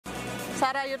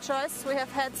Sara, your choice. We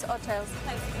have heads or tails?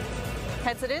 Heads.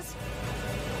 Heads it is?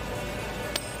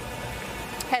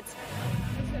 Heads.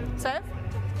 Serve?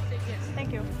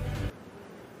 Thank you.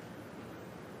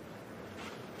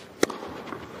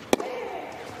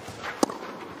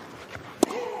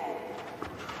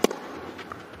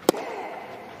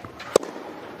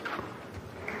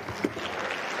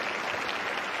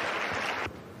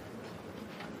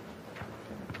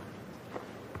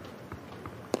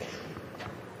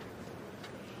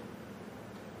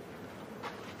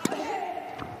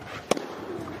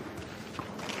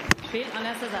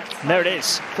 There it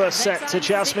is, first set to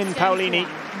Jasmine Paolini.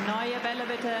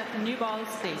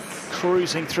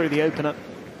 Cruising through the opener.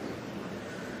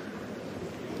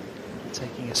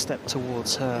 Taking a step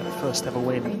towards her first ever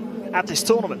win at this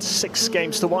tournament. 6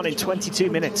 games to 1 in 22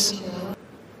 minutes.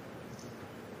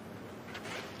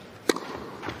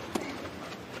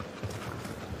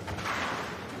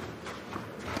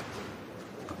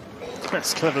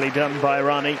 That's cleverly done by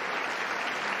Errani.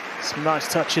 Some nice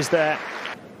touches there.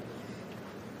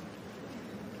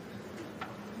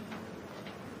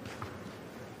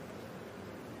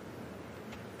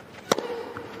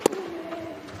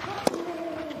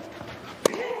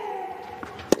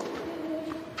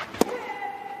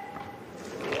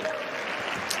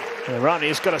 Errani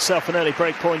has got herself an early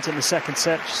break point in the second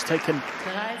set. She's taken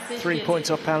 3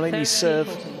 points off Paolini's serve.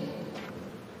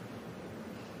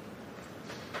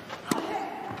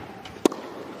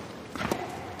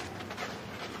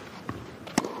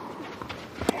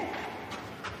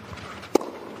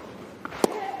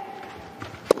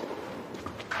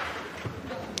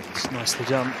 It's nicely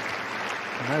done.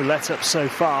 No let up so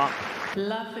far.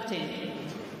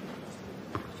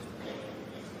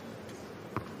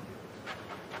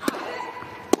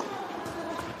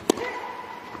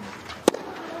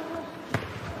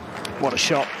 What a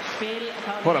shot.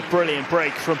 What a brilliant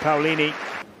break from Paolini.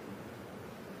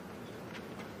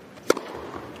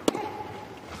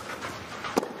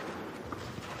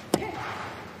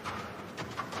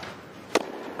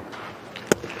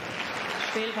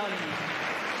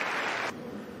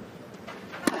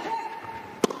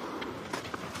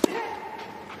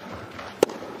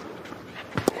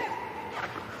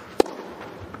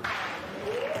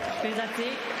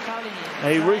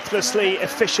 A ruthlessly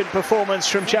efficient performance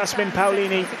from Jasmine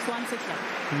Paolini.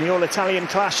 In the all-Italian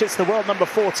clash, it's the world number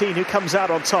 14 who comes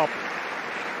out on top.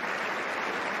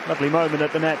 Lovely moment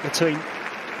at the net between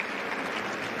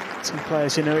two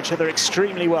players who know each other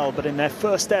extremely well, but in their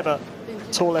first ever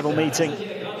tour-level meeting,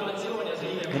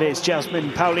 it is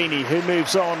Jasmine Paolini who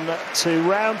moves on to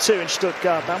round 2 in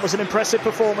Stuttgart. That was an impressive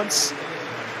performance.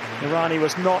 Errani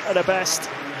was not at her best.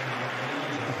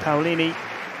 And Paolini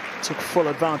took full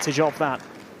advantage of that,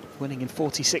 winning in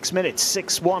 46 minutes,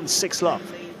 6-1, 6-love.